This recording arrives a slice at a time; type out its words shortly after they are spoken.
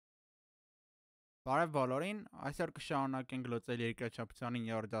Բարև բոլորին, այսօր կշարունակենք լուծել երկրաչափության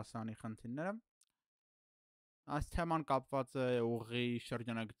 9-րդ դասարանի խնդիրները։ Այս թեման կապված է ուղղի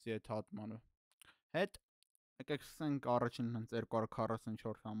շրջանագծի հետ հատմանը հետ։ Եկեք սկսենք առաջին հենց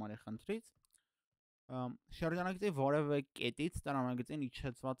 244 համարի խնդրից։ Շրջանագծի որևէ կետից տրամագծին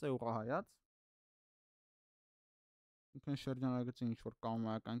իջեցված է ուղղահայաց։ Ինքն շրջանագծի ինչ-որ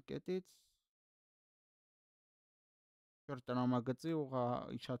կամայական կետից տրամագծի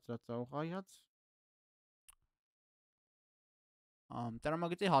իջացած է ուղղահայաց։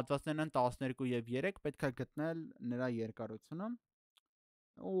 Տրամագծի հատվածներն են 12 և 3, պետք է գտնել նրա երկարությունը։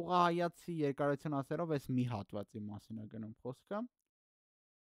 Ուղղահայացի երկարություն ասելով այս մի հատվածի մասին է գնում խոսքը։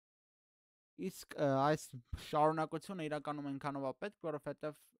 Իսկ այս շարունակությունը իրականում այնքանով է պետք,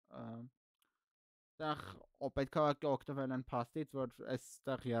 որովհետև այդտեղ պետք է օգտվել են փաստից, որ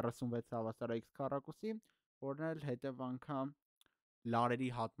այստեղ 36 հավասար է x քառակուսի, որն էլ հետևանքա լարերի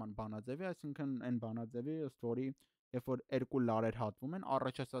հատման բանաձևի, այսինքն այն բանաձևի, ըստ որի երբ որ երկու լարեր հատվում են,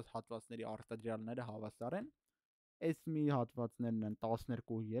 առաջացած հատվածների արտադրյալները հավասար են։ Այս մի հատվածներն են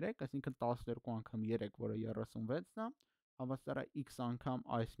 12 ու 3, այսինքն 12 անգամ 3, որը 36-ն է, հավասար է x անգամ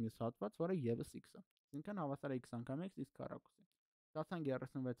այս մյուս հատված, որը եւս x-ը։ Այսինքն հավասար է x անգամ x քառակուսի։ Ստացանք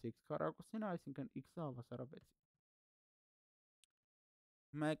 36 x քառակուսին, այսինքն x-ը հավասար է 6-ի։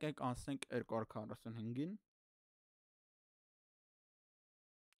 Հիմա եկեք անցնենք 245-ին։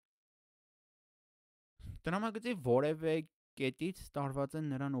 Տրամագծի որևէ կետից տարված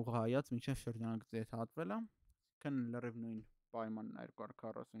են նրան ուղղահայաց մինչև շրջանագծի հետ հատվելը, այսինքն լրիվ նույն պայմանն է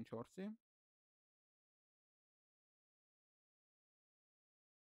 244-ի։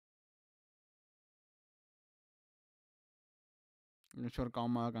 Ինչ-որ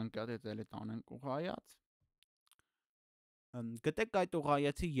կամայական կետից էլի տանենք ուղղահայաց։ Գտեք այդ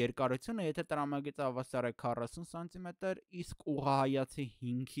ուղղահայացի երկարությունը, եթե տրամագծը հավասար է 40 սմ, իսկ ուղղահայացի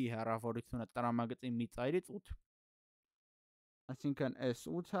 5-ի հեռավորությունը տրամագծի մի ծայրից 8։ Այսինքն S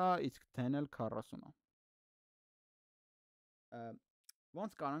 8-ը, իսկ D-ն էլ 40-ը։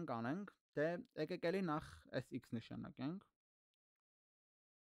 Ոնց կարանք անենք, դե եկեք էլի նախ այս x նշանակենք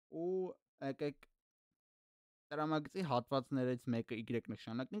ու եկեք տրամագծի հատվածներից մեկը y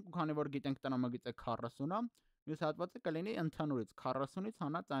նշանակենք, ու քանի որ գիտենք տրամագիծը 40 է, մյուս հատվածը կլինի ընդհանուրից 40-ից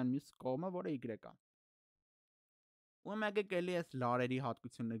հանած այն մյուս կողմը, որը y-ը։ Ու եկեք էլի այս լարերի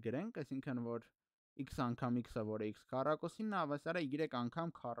հատկությունը գրենք, այսինքն որ x անգամ x-ը, որը x քառակուսին է, հավասար է y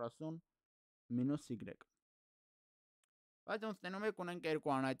անգամ 40 մինուս y։ Բայց ոնց տենում եք, ունենք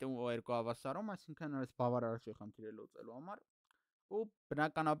երկու անհայտ ու երկու հավասարում, այսինքն այս բավարարչի խնդիրը լուծելու համար, ու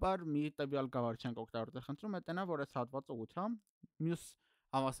բնականաբար մի տվյալ գավառ չենք օգտագործել խնդրում, հետո նա որ այս հատվածը 8 է, մյուս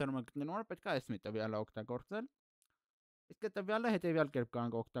հավասարումը գտնելու համար պետք է այս մի տվյալը օգտագործել։ Իսկ այդ տվյալը հետևյալ կերպ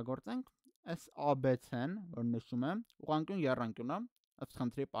կարող օգտագործենք, այս ABC-ն, որ նշում եմ, ուղղանկյուն եռանկյուն է, ըստ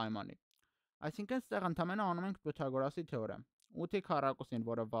խնդրի պայմանի։ Այսինքն այստեղ ընդհանրապես անում ենք Պյութագորասի թեորեմ։ 8-ի քառակուսին,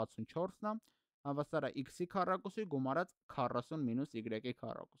 որը 64-ն է, հավասար է x-ի քառակուսի գումարած 40 մինուս y-ի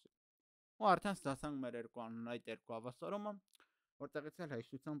քառակուսի։ Ու արդեն ստացանք մեր երկու անհայտ երկու հավասարումը, որտեղից էլ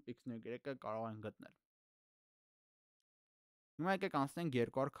հեշտությամբ x-ն ու y-ը կարող են գտնել։ Հիմա եկեք անցնենք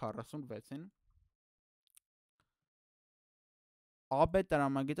 246-ին։ AB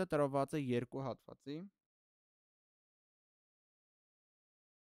տրամագիծը տրված է երկու հատվածի։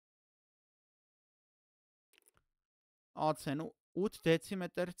 AC-ն 8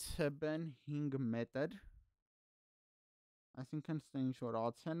 դեցիմետր, CB-ն 5 մետր։ Այսինքն ստե ինչ որ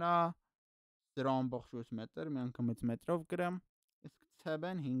AC-ն է 0.8 մետր, միանգամից մետրով գրեմ, իսկ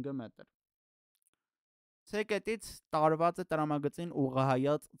CB-ն 5 մետր։ C կետից տարված է տրամագծին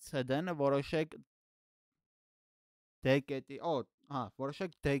ուղղահայաց CD-ն, որոշեք D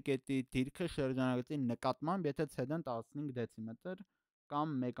կետի դիրքը շրջանագծի նկատմամբ, եթե CD-ն 15 դեցիմետր կամ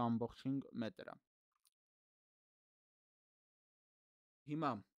 1.5 մետր է։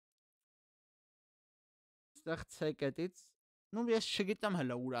 Հիմա այստեղ C կետից, ես չգիտեմ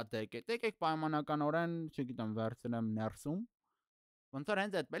հələ ուր է D կետը, եկեք պայմանականորեն, չգիտեմ, վերցնեմ ներսում։ Ոնց որ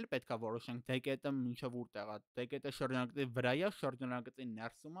հենց այդ պետք է որոշենք D կետը մինչև որտեղ է։ D կետը շրջանագծի վրա է, շրջանագծի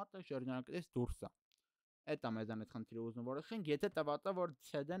ներսում է, թե շրջանագծից դուրս է։ Այդ է մեզանից խնդիրը ուզում որոշենք, եթե տված է, որ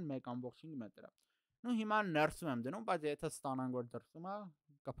CD-ն 1.5 մետր է։ Ну հիմա ներսում եմ դնում, բայց եթե ստանանք, որ դրսում է,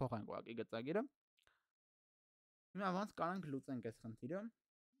 կփոխենք ուղղակի գծագիրը։ Հիմա ոնց կարանք լուծենք այս խնդիրը։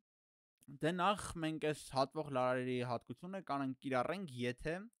 Դե նախ մենք այս հատվող լարերի հատկությունը կարանք կիրառենք,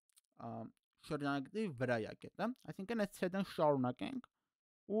 եթե շրջանագծի վրա է կետը, այսինքն այս CD-ն շարունակենք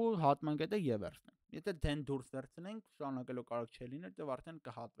ու հատման կետը եւ վերցնենք։ Եթե D-ն դուրս վերցնենք, շարունակելու կարող չի լինել, դեռ արդեն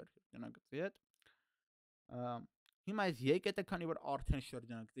կհատվեր շրջանագծի հետ։ Հիմա այս Y կետը, քանի որ արդեն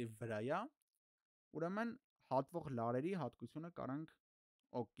շրջանագծի վրա է, ուրեմն հատվող լարերի հատկությունը կարանք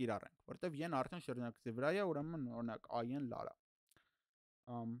կիրառենք, որտեվ yen արդեն շրջանակի վրա է, ուրեմն օրինակ a-ն լարա։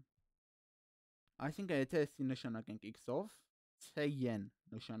 Այսինքն եթե s-ի նշանակենք x-ով, c-ն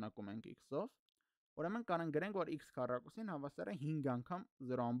նշանակում ենք x-ով, ուրեմն կարող գրենք, որ x քառակուսին հավասար է 5 անգամ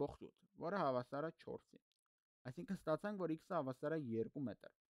 0.8, որը հավասար է 4-ի։ Այսինքն ստացանք, որ x-ը հավասար է 2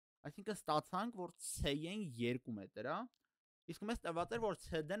 մետր։ Այսինքն ստացանք, որ c-ն 2 մետր է, իսկ մեզ տված էր, որ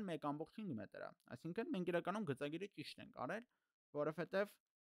c-ն 1.5 մետր է։ Այսինքն մենք իրականում գծագիրը ճիշտ ենք արել, որովհետև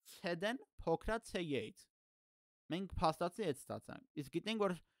c-ն փոքր է c-ից։ Մենք փաստացի այդ ստացանք։ Իսկ գիտենք,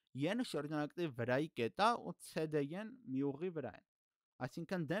 որ yen շրջանակի վրայի կետ է ու c-ն մի ուղի վրա է։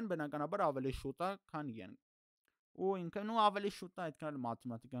 Այսինքն d-ն բնականաբար ավելի շուտ է, քան yen։ Ու ինքն ավելի շուտ է, այդքան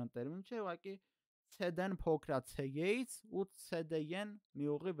մաթեմատիկական տերմին չէ, ուղղակի c-ն փոքր է c-ից ու c-ն մի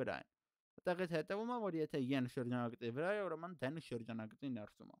ուղի վրա է։ Այդտեղից հետևում է, որ եթե yen շրջանակի վրա է, ուրեմն d-ն շրջանակի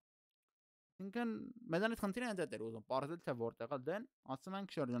ներսում է։ Այսինքն մեզանից խնդիրը հենց այդ էր ուզում պարզել, թե որտեղ է d-ն, ասում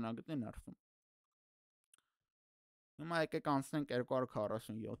ենք շրջանակի ներսում։ Հիմա եկեք անցնենք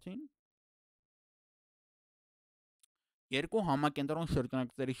 247-ին։ Երկու համակենտրոն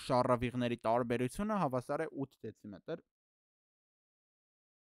շրջանակների շառավիղների տարբերությունը հավասար է 8 դեցիմետր։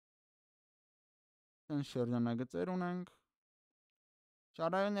 Այս շրջանագծեր ունենք։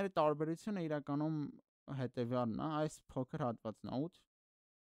 Շառավիղների տարբերությունը իրականում հետևյալն է, այս փոքր հատվածն է 8,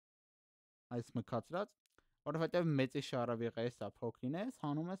 այս մքացրած, որովհետև մեծի շառավիղը էս է, փոքրին է,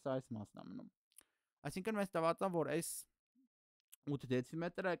 հանում ես այս մասն է մնում։ Այսինքն մեզ տված է, որ այս 8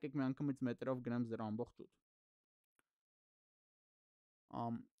 դեցիմետրը, եկեք մի անգամից մետրով գրեմ 0.8։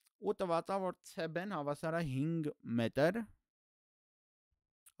 Ու տված է, որ c-ն հավասար է 5 մետր,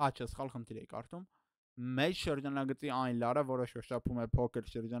 չէ, սխալ խնդիր էի կարդում, մեծ շրջանագծի այն լարը, որը շոշափում է փոքր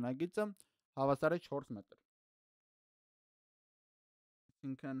շրջանագիծը, հավասար է 4 մետր։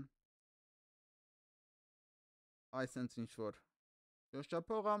 Այսինքն այսենց ինչ-որ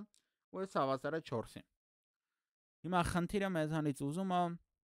շոշափող է, ու այս հավասար է 4-ին։ Հիմա խնդիրը մեզանից ուզում է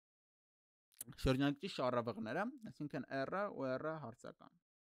շրջանակի շառավիղները, այսինքն r-ը ու r-ը հարցական։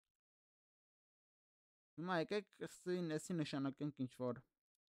 Հիմա եկեք էսի նշանակենք ինչ-որ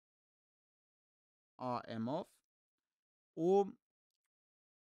am-ով ու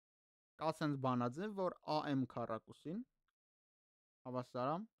կա սենց բանաձև, որ am քառակուսին հավասար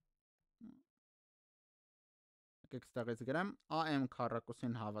է, եկեք ստեղից գրեմ, am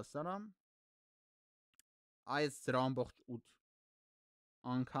քառակուսին հավասար է այս 0.8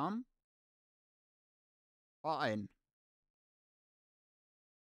 անգամ an։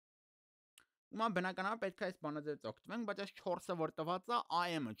 Ումա բնականաբար պետք է այս բանաձևից օգտվենք, բայց այս 4-ը որ տված է,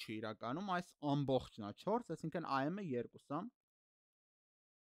 am-ը չի իրականում, այս ամբողջն է 4, այսինքն am-ը 2 է։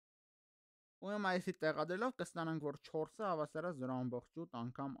 Ու հիմա այսի տեղադրելով կստանանք, որ 4-ը հավասար է 0.8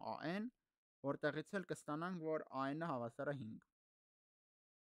 անգամ an, որտեղից էլ կստանանք, որ an-ը հավասար է 5։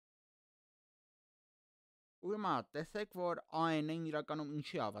 Ու հիմա տեսեք, որ an-ն իրականում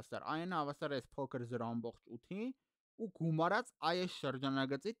ինչի հավասար, an-ը հավասար է այս փոքր 0.8-ի ու գումարած այս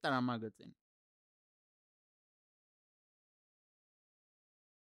շրջանագծի տրամագծին։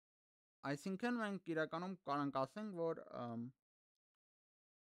 Այսինքն մենք իրականում կարող ասենք, որ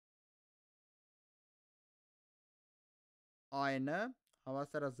an-ը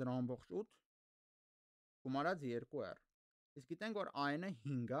հավասար է 0.8 գումարած 2r։ Իսկ գիտենք, որ an-ը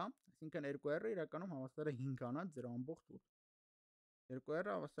 5 է, այսինքն 2r-ը իրականում հավասար է 5 0.8։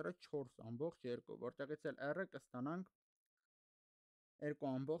 2r-ը հավասար է 4.2, որտեղից էլ r-ը կստանանք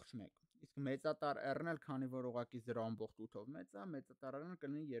 2.1։ Իսկ մեծատար r-ն էլ, քանի որ ուղղակի 0.8-ով մեծ է, մեծատար r-ն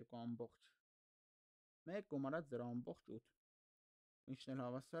կլինի 2.1 գումարած 0.8, ինչն էլ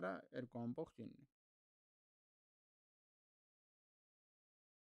հավասար է 2.9-ի։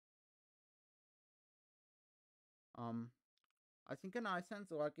 Այսինքն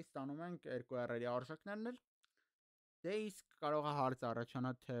այսենց ուղղակի ստանում ենք 2r-ի արժեքներն էլ, դե իսկ կարող է հարց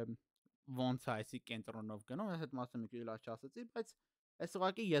առաջանա, թե ոնց է այսի կենտրոնով գնում, ես այդ մասը մի քիչ լավ չասացի, բայց այս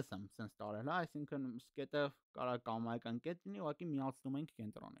ուղղակի ես եմ սենց տարել, այսինքն կետը կարող կամայական կետ լինի, ուղղակի միացնում ենք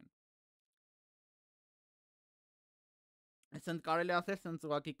կենտրոնին։ Այսինքն կարելի ասել, սենց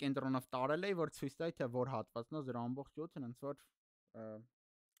ուղղակի կենտրոնով տարել էի, որ ցույց տայի, թե որ հատվածն է 0.8-ն, հենց որ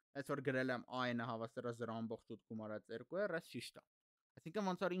այսօր գրել եմ an-ը հավասար է 0.8 գումարած 2r, այս ճիշտ է։ Այսինքն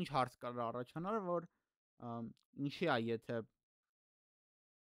ոնց որ ինչ հարց կարող առաջանալ, որ ինչի է, եթե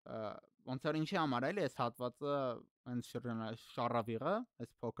ոնց որ ինչի համար էլի այս հատվածը հենց շառավիղը,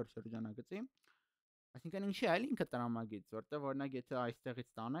 այս փոքր շրջանագծի, այսինքն ինչի է էլի ինքը տրամագիծ, որտեղ օրինակ եթե այստեղից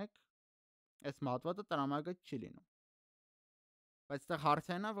տանեք, այս հատվածը տրամագիծ չի լինում։ Բայց այստեղ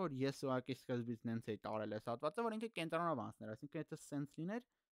հարցը այն է, որ ես ուղղակի սկզբից նենց էի տարել այս հատվածը, որ ինքը կենտրոնով անցներ, այսինքն եթե սենց լիներ,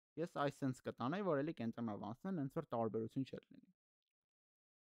 ես այս սենց կտանեի, որ էլի կենտրոնով անցնեն, հենց որ տարբերություն չէր լինի։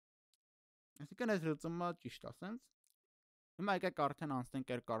 Այսինքն այս լուծումը ճիշտ է, սենց։ Հիմա եկեք արդեն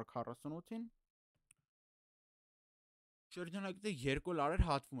անցնենք 248-ին։ Շրջանակի երկու լարեր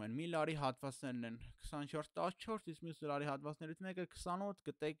հատվում են։ Մի լարի հատվածներն են 24, 14, իսկ մյուս լարի հատվածներից մեկը 28,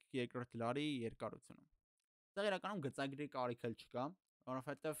 գտեք երկրորդ լարի երկարությունը։ Այստեղ իրականում գծագրի կարիք էլ չկա,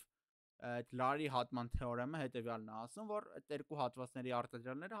 որովհետև այդ լարի հատման թեորեմը հետևյալն է ասում, որ այդ երկու հատվածների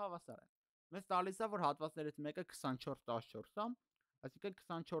արտադրյալները հավասար են։ Մեզ տալիս է, որ հատվածներից մեկը 24, 14 է, այսինքն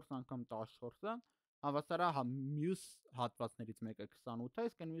 24 անգամ 14-ը հավասար է մյուս հատվածներից մեկը 28 է,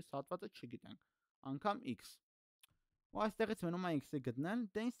 իսկ այն մյուս հատվածը չգիտենք, անգամ x։ Ու այստեղից մնում է x-ը գտնել,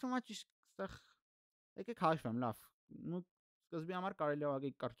 դե ինձ թվում է ճիշտ այստեղ եկեք հաշվեմ, լավ։ Ու սկզբի համար կարելի է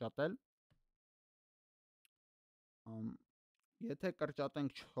ուղղակի կրճատել։ Եթե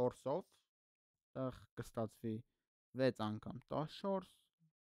կրճատենք 4-ով, այդտեղ կստացվի 6 անգամ 14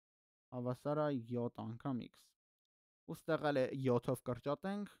 հավասար է 7 անգամ x։ Ու ստեղ էլ 7-ով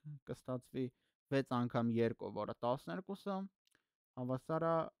կրճատենք, կստացվի 6 անգամ 2, որը 12-ը հավասար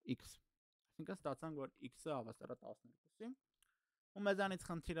է x։ Այսինքն ստացանք, որ x-ը հավասար է 12-ի։ Ու մեզանից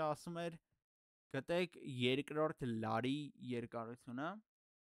խնդիրը ասում էր գտեք երկրորդ լարի երկարությունը։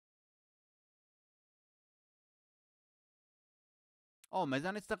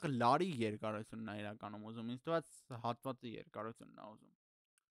 Մեզանից տեղ լարի երկարությունն է իրականում ուզում, ինձ թվաց հատվածի երկարությունն է ուզում։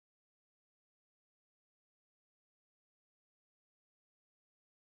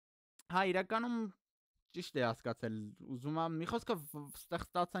 Հա, իրականում ճիշտ է հասկացել, ուզում եմ, մի խոսքով ստեղ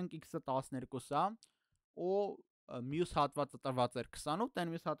ստացանք x-ը 12 է, ու մյուս հատվածը տրված էր 28,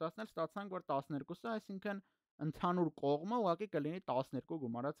 այն մյուս հատվածն էլ ստացանք, որ 12 է, այսինքն ընդհանուր կողմը ուղղակի կլինի 12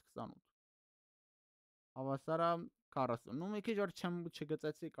 գումարած 28։ Հավասար է 40։ Ну մի քիչ որ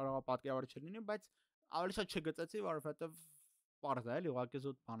չգծեցի, կարող է պատկերավոր չլինի, բայց ավելի շատ չգծեցի, որովհետև պարզ է, էլի, ուղղակի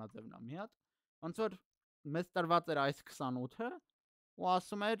զուտ բանաձևն է մի հատ։ Ոնց որ մեզ տրված էր այս 28-ը ու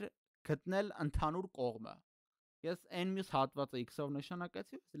ասում էր գտնել ընդհանուր կողմը։ Ես այն մյուս հատվածը x-ով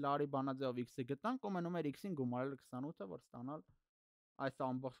նշանակեցի, լարի բանաձևով x-ը գտանք, ու մնում էր x-ին գումարել 28-ը, որ ստանալ այս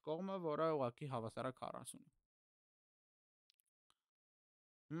ամբողջ կողմը, որը ուղղակի հավասար է 40-ի։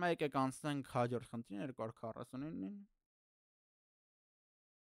 Հիմա եկեք անցնենք հաջորդ խնդրին 249-ին։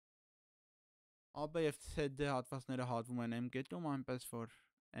 AB եւ CD հատվածները հատվում են m կետում, այնպես որ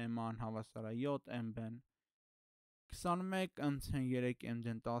m-ան հավասար է 7, m-ն 21, m-ն 3,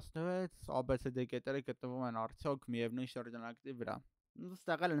 m-ն 16, ABCD կետերը գտնվում են արդյոք միևնույն շրջանակի վրա։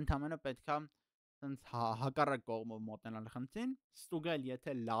 Այստեղ էլ ընդհանրապես պետք է sense հակառակ կողմով մոտենալ խնդրին, ստուգել,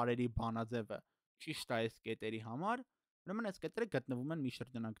 եթե լարերի բանաձևը ճիշտ է այս կետերի համար, ուրեմն այս կետերը գտնվում են մի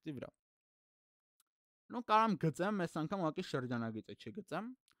շրջանակի վրա։ Ну կարամ գծեմ, այս անգամ ուղղակի շրջանագիծը չգծեմ։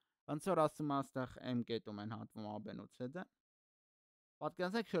 Ոնց որ ասում է, այստեղ m կետում են հատվում AB-ն ու CD-ը։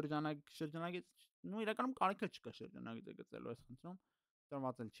 Պատկերացրեք շրջանագիծ, ну իրականում կարիքը չկա շրջանագիծը գծելու այս խնդրում,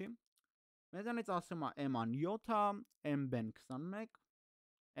 տրված էլ չի։ Մեզանից ասում է m-ան 7 է, m-ն 21,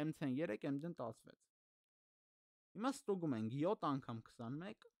 m-ն 3, m-ն 16։ Հիմա ստուգում ենք 7 անգամ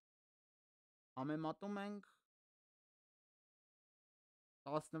 21 համեմատում ենք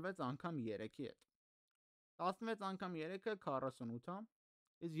 16 անգամ 3-ի հետ։ 16 անգամ 3-ը 48 է,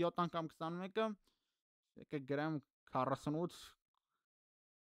 իսկ 7 անգամ 21-ը եկեք գրեմ 48,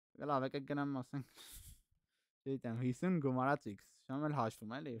 լավ, եկեք գրեմ, ասենք, չգիտեմ, 50 գումարած x, շամ էլ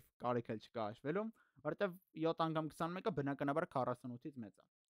հաշվում էլի, կարիք էլ չկա հաշվելու, որտեվ 7 անգամ 21-ը բնականաբար 48-ից մեծ է։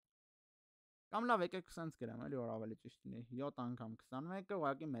 Կամ լավ, եկեք սենց գրեմ, էլի, որ ավելի ճիշտ լինի, 7 անգամ 21-ը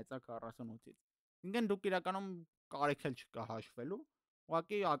ուղղակի մեծ է 48-ից։ Ինքն դուք իրականում կարիք էլ չկա հաշվելու,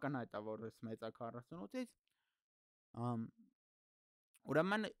 ուղղակի ակնհայտ է, որ մեծ է 48-ից։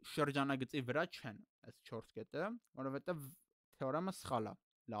 Ուրեմն շրջանագծի վրա չեն այս 4 կետերը, որովհետև թեորեմը սխալ է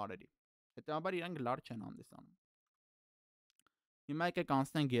լարերի։ Հետևաբար իրենք լար չեն հանդիսանում։ Հիմա եկեք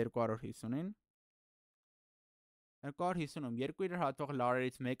անցնենք 250-ին։ 250-ում երկու իրար հատվող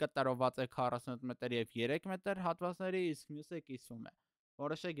լարերից մեկը տարված է 40 մետր եւ 3 մետր հատվածների, իսկ մյուսը կիսվում է։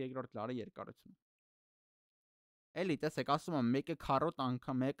 Որոշեք երկրորդ լարի երկարությունը։ Էլի տեսեք, ասում եմ մեկը քառոտ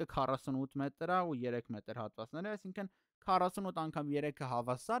անգամ մեկը 48 մետր է ու 3 մետր հատվածներ է, այսինքն 48 անգամ 3-ը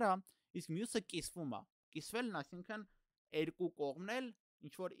հավասար է, իսկ մյուսը կիսվում է։ Կիսվելն, այսինքն երկու կողմն էլ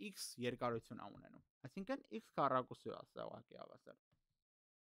ինչ որ x երկարություն է ունենում։ Այսինքն x քառակուսի է սա ուղղակի հավասար։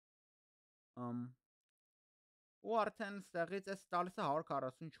 Ու արդեն ստեղից էս տալիս է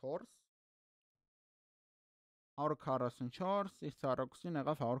 144, իսկ քառակուսին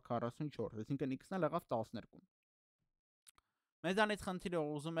եղավ 144, այսինքն x-ն էլ եղավ 12։ Մեզանից խնդիրը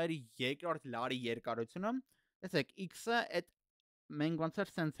ուզում էր երկրորդ լարի երկարությունը, տեսեք, x-ը այդ մենք ոնց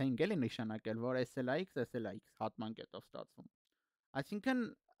էր սենց էինք էլի նշանակել, որ s-ը x, s-ը x հատման կետով ստացվում։ Այսինքն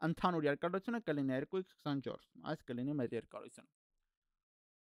ընդհանուր երկարությունը կլինի 2x 24, այս կլինի մեր երկարությունը։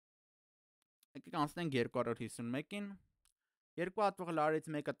 Եկեք անցնենք 251-ին։ Երկու հատվող լարից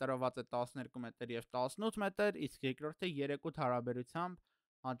մեկը տրված է 12 մետր և 18 մետր, իսկ երկրորդը 3/8 հարաբերությամբ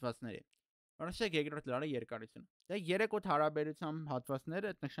հատվածների։ Որոշեք երկրորդ լարի երկարությունը։ Դե 3/8 հարաբերությամբ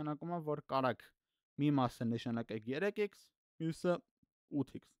հատվածները այդ նշանակում է, որ կարակ մի մասը նշանակեք 3x, մյուսը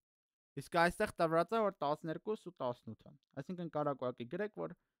 8x։ Իսկ այստեղ տված է, որ 12 ու 18-ը։ Այսինքն կարակ ուղղակի գրեք,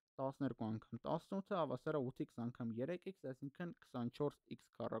 որ 12 անգամ 18-ը հավասար է 8x անգամ 3x, այսինքն 24x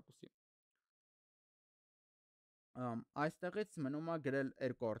քառակուսի։ Այստեղից մնում է գրել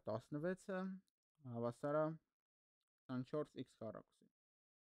 216-ը հավասար է 24x քառակուսի։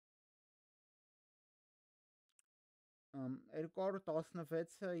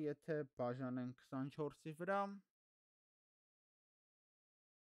 216-ը եթե բաժանենք 24-ի վրա,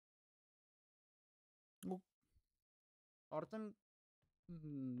 արդեն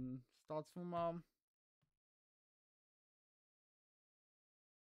ստացվում է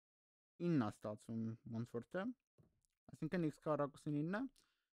 9 ստացվում ոնց որ թե, այսինքն x քառակուսին 9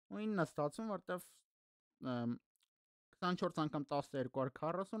 ու 9 ստացվում, որտեվ 24 անգամ 10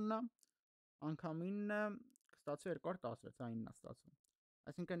 240-ն է, անգամ 9 կստացվի 216, այն 9 ստացվում,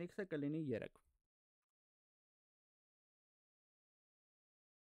 այսինքն x-ը կլինի 3։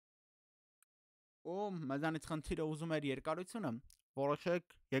 Ու մեզանից խնդիրը ուզում էր երկարությունը, որոշեք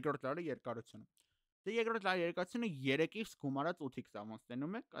երկրորդ լարի երկարությունը։ Դե երկրորդ լարի երկարությունը 3x գումարած 8x է, ոնց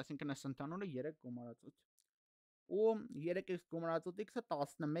տենում եք, այսինքն այս ընդհանուրը 3 գումարած 8։ Ու 3x գումարած 8x-ը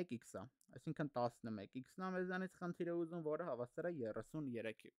 11x է, այսինքն 11x-ն է մեզանից խնդիրը ուզում, որը հավասար է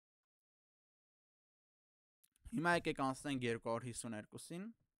 33-ի։ Հիմա եկեք անցնենք 252-ին։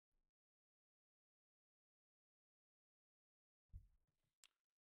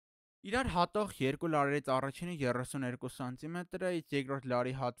 Իրար հատող երկու լարերից առաջինը 32 սանտիմետր է, իսկ երկրորդ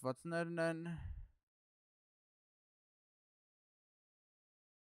լարի հատվածներն են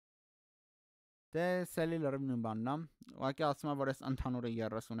դե սելի լրիվ նույն բանն է, ուղղակի ասում է, որ այս ընդհանուրը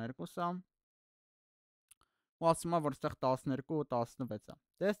 32 է, ու ասում է, որ ստեղ 12 ու 16 է։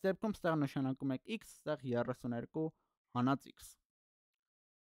 Դե այս դեպքում ստեղ նշանակում եք x, ստեղ 32 հանած x։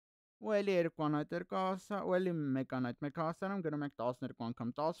 Ու էլի 2 անայդ 2 հավասար, ու էլի 1 անայդ 1 հավասարում գրում եք 12 անգամ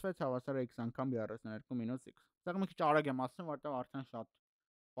 16 հավասար է x անգամ 32 մինուս x։ Ստեղ մի քիչ արագ եմ ասում, որտեղ արդեն շատ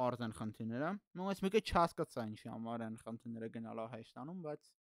պարզ են խնդիրները։ Ու ես մի քիչ չհասկացա ինչի համար են խնդիրները գնալով հեշտանում, բայց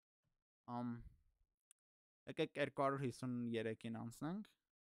եկեք 253-ին անցնենք։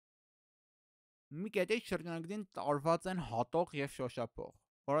 Մի կետից շրջանագծին տարված են հատող եւ շոշափող։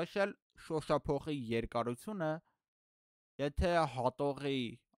 Որոշել շոշափողի երկարությունը, եթե հատողի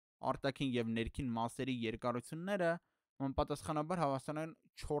արտաքին և ներքին մասերի երկարությունները համապատասխանաբար հավասար են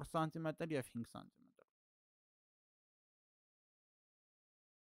 4 սանտիմետր և 5 սանտիմետր։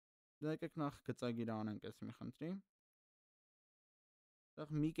 Դե եկեք նախ գծագիրը անենք այս մի խնդրի։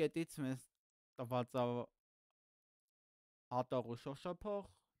 Այդտեղ մի կետից մեզ տված է հատող ու շոշափող։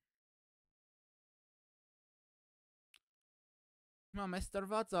 Հիմա մեզ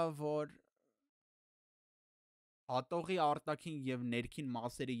տրված է, որ հատողի արտաքին և ներքին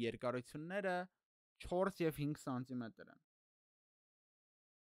մասերի երկարությունները 4 և 5 սանտիմետր են։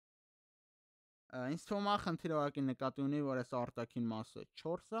 Ինձ թվում է խնդիրը ուղղակի նկատի ունի, որ այս արտաքին մասը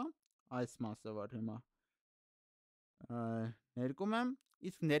 4 է, այս մասը, որ հիմա ներկում եմ,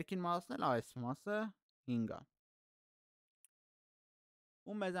 իսկ ներքին մասն էլ այս մասը 5 է։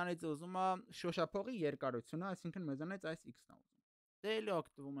 Ու մեզանից ուզում է շոշափողի երկարությունը, այսինքն մեզանից այս x-ն է ուզում։ Դե էլի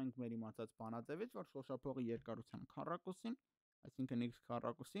օգտվում ենք մեր իմացած բանաձևից, որ շոշափողի երկարության քառակուսին, այսինքն x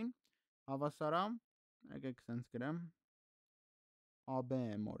քառակուսին հավասար է, եկեք սենց գրեմ,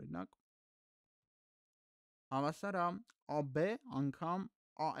 AB-ը օրինակ, հավասար է AB անգամ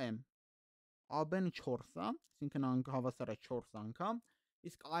AM։ AB-ն 4 է, այսինքն հավասար է 4 անգամ,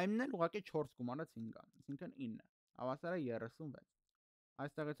 իսկ AM-ն էլ ուղղակի 4 գումարած 5 է, այսինքն 9, հավասար է 36։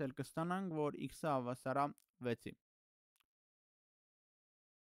 Այստեղից էլ կստանանք, որ x-ը հավասար է 6-ի։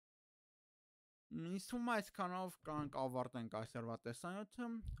 Ինձ թվում է այսքանով կանք ավարտենք այսօրվա տեսանյութը,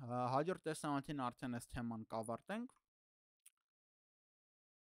 հաջորդ տեսանյութին արդեն այս թեման կավարտենք,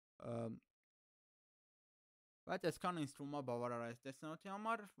 բայց այսքանը ինձ թվում է բավարար այս տեսանյութի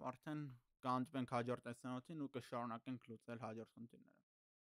համար, արդեն կհանդիպենք հաջորդ տեսանյութին ու կշարունակենք լուծել հաջորդ խնդիրները։